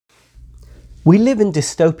We live in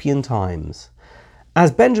dystopian times.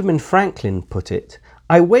 As Benjamin Franklin put it,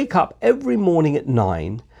 I wake up every morning at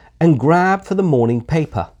 9 and grab for the morning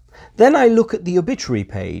paper. Then I look at the obituary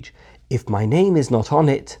page. If my name is not on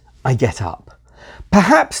it, I get up.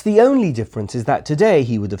 Perhaps the only difference is that today,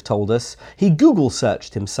 he would have told us, he Google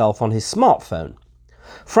searched himself on his smartphone.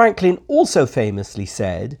 Franklin also famously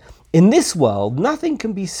said, "In this world, nothing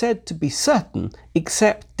can be said to be certain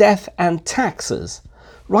except death and taxes."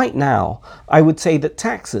 Right now, I would say that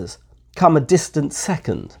taxes come a distant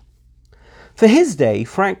second. For his day,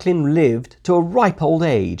 Franklin lived to a ripe old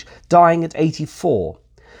age, dying at 84.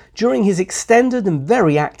 During his extended and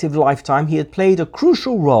very active lifetime, he had played a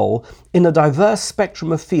crucial role in a diverse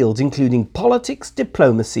spectrum of fields, including politics,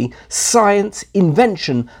 diplomacy, science,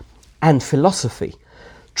 invention, and philosophy.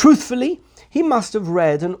 Truthfully, he must have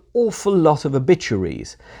read an awful lot of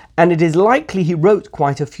obituaries, and it is likely he wrote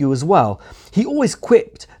quite a few as well. He always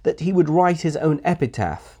quipped that he would write his own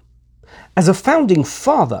epitaph. As a founding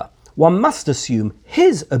father, one must assume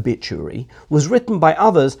his obituary was written by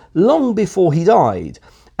others long before he died,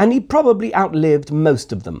 and he probably outlived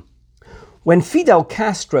most of them. When Fidel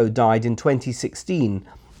Castro died in 2016,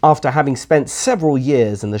 after having spent several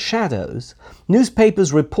years in the shadows,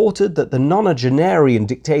 newspapers reported that the nonagenarian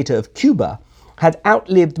dictator of Cuba had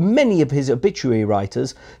outlived many of his obituary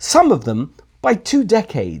writers, some of them by 2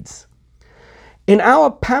 decades. In our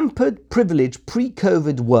pampered, privileged,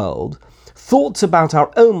 pre-COVID world, thoughts about our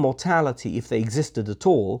own mortality, if they existed at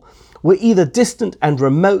all, were either distant and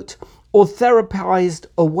remote or therapized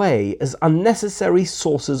away as unnecessary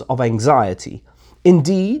sources of anxiety.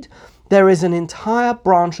 Indeed, there is an entire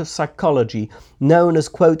branch of psychology known as,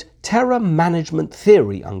 quote, terror management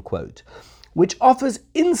theory, unquote, which offers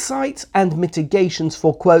insights and mitigations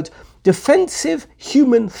for, quote, defensive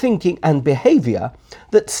human thinking and behavior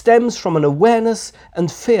that stems from an awareness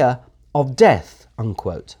and fear of death,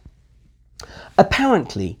 unquote.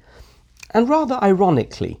 Apparently, and rather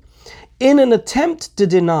ironically, in an attempt to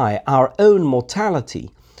deny our own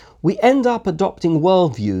mortality, we end up adopting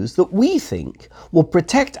worldviews that we think will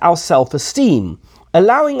protect our self-esteem,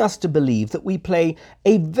 allowing us to believe that we play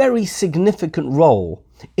a very significant role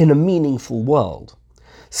in a meaningful world.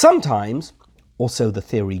 Sometimes, or so the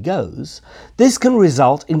theory goes, this can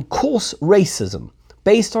result in coarse racism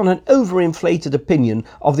based on an overinflated opinion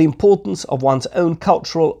of the importance of one's own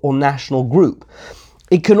cultural or national group.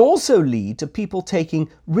 It can also lead to people taking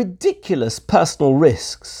ridiculous personal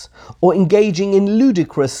risks or engaging in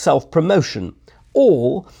ludicrous self-promotion,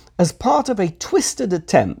 all as part of a twisted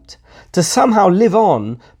attempt to somehow live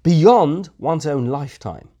on beyond one's own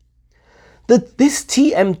lifetime. This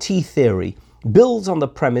TMT theory builds on the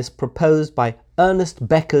premise proposed by Ernest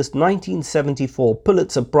Becker's 1974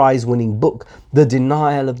 Pulitzer Prize-winning book, The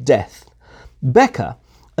Denial of Death. Becker,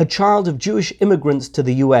 a child of Jewish immigrants to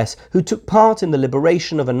the US who took part in the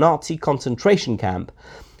liberation of a Nazi concentration camp,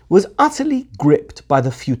 was utterly gripped by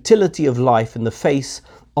the futility of life in the face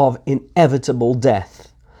of inevitable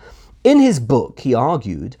death. In his book, he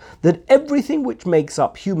argued that everything which makes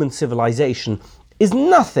up human civilization is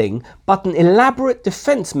nothing but an elaborate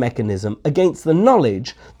defense mechanism against the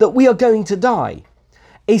knowledge that we are going to die.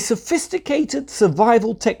 A sophisticated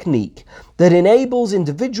survival technique that enables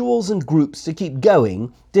individuals and groups to keep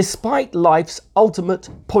going despite life's ultimate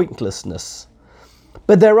pointlessness.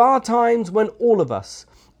 But there are times when all of us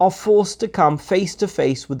are forced to come face to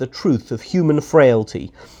face with the truth of human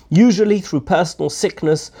frailty, usually through personal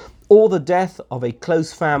sickness or the death of a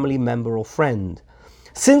close family member or friend.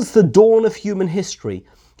 Since the dawn of human history,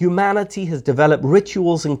 humanity has developed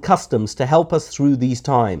rituals and customs to help us through these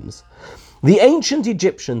times. The ancient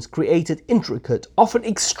Egyptians created intricate, often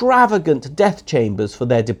extravagant death chambers for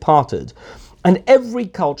their departed, and every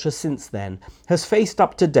culture since then has faced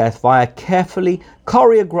up to death via carefully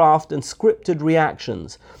choreographed and scripted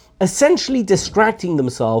reactions, essentially distracting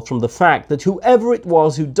themselves from the fact that whoever it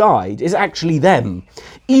was who died is actually them,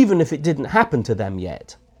 even if it didn't happen to them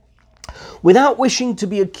yet. Without wishing to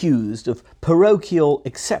be accused of parochial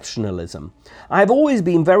exceptionalism, I have always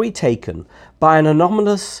been very taken by an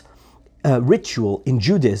anomalous ritual in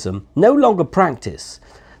Judaism, no longer practiced,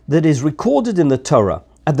 that is recorded in the Torah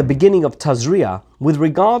at the beginning of Tazria with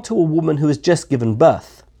regard to a woman who has just given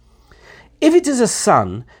birth. If it is a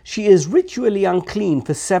son, she is ritually unclean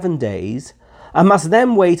for 7 days and must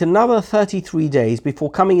then wait another 33 days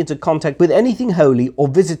before coming into contact with anything holy or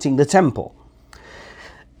visiting the temple.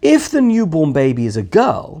 If the newborn baby is a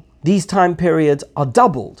girl, these time periods are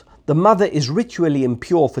doubled. The mother is ritually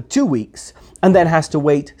impure for 2 weeks and then has to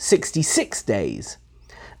wait 66 days.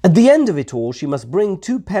 At the end of it all, she must bring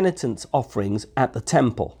 2 penitence offerings at the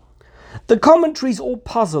temple. The commentaries all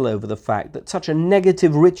puzzle over the fact that such a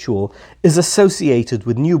negative ritual is associated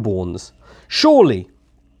with newborns. Surely,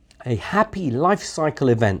 a happy life cycle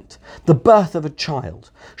event, the birth of a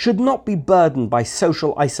child, should not be burdened by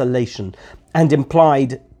social isolation and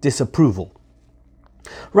implied disapproval.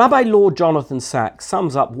 Rabbi Lord Jonathan Sacks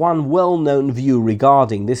sums up one well-known view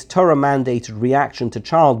regarding this Torah-mandated reaction to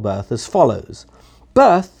childbirth as follows.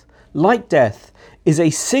 Birth, like death, is a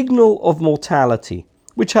signal of mortality,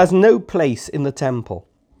 which has no place in the temple,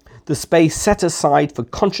 the space set aside for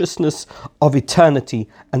consciousness of eternity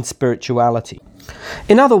and spirituality.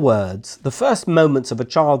 In other words, the first moments of a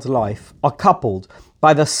child's life are coupled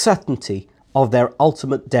by the certainty of their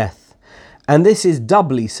ultimate death, and this is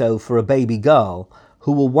doubly so for a baby girl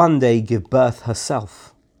who will one day give birth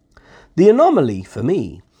herself. The anomaly, for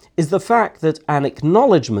me, is the fact that an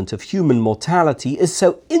acknowledgement of human mortality is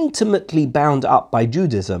so intimately bound up by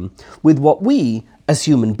Judaism with what we, as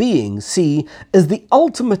human beings, see as the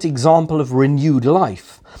ultimate example of renewed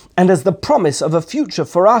life, and as the promise of a future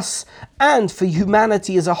for us and for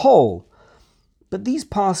humanity as a whole. But these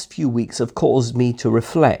past few weeks have caused me to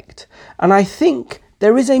reflect, and I think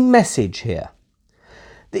there is a message here.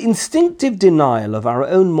 The instinctive denial of our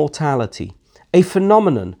own mortality, a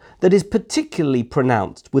phenomenon that is particularly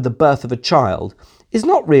pronounced with the birth of a child, is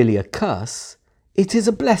not really a curse, it is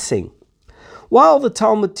a blessing. While the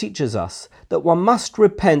Talmud teaches us that one must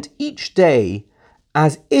repent each day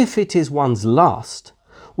as if it is one's last,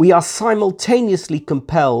 we are simultaneously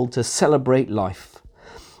compelled to celebrate life.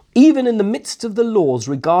 Even in the midst of the laws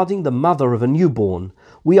regarding the mother of a newborn,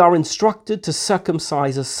 we are instructed to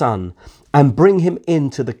circumcise a son and bring him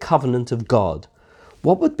into the covenant of God.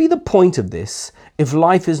 What would be the point of this if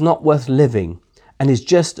life is not worth living and is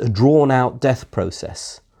just a drawn-out death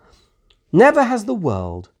process? Never has the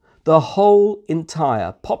world, the whole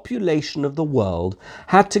entire population of the world,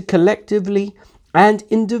 had to collectively and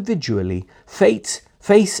individually face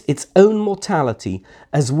its own mortality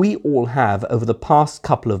as we all have over the past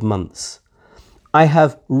couple of months. I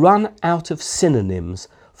have run out of synonyms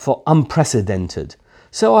for unprecedented,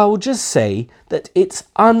 so I will just say that it's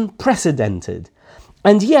unprecedented.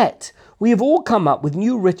 And yet, we have all come up with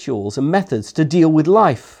new rituals and methods to deal with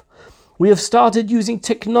life. We have started using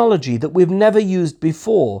technology that we've never used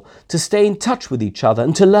before to stay in touch with each other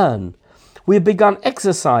and to learn. We have begun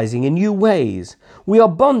exercising in new ways. We are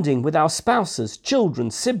bonding with our spouses,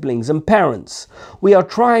 children, siblings, and parents. We are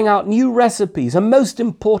trying out new recipes, and most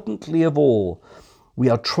importantly of all, we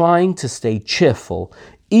are trying to stay cheerful,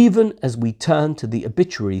 even as we turn to the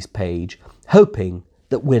obituaries page, hoping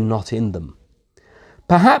that we're not in them.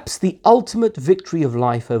 Perhaps the ultimate victory of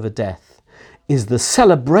life over death is the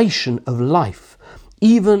celebration of life,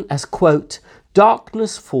 even as, quote,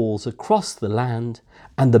 darkness falls across the land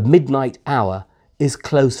and the midnight hour is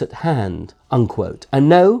close at hand, unquote. And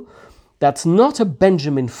no, that's not a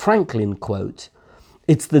Benjamin Franklin quote.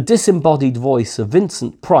 It's the disembodied voice of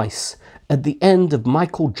Vincent Price at the end of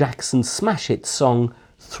Michael Jackson's smash hit song,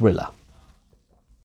 Thriller.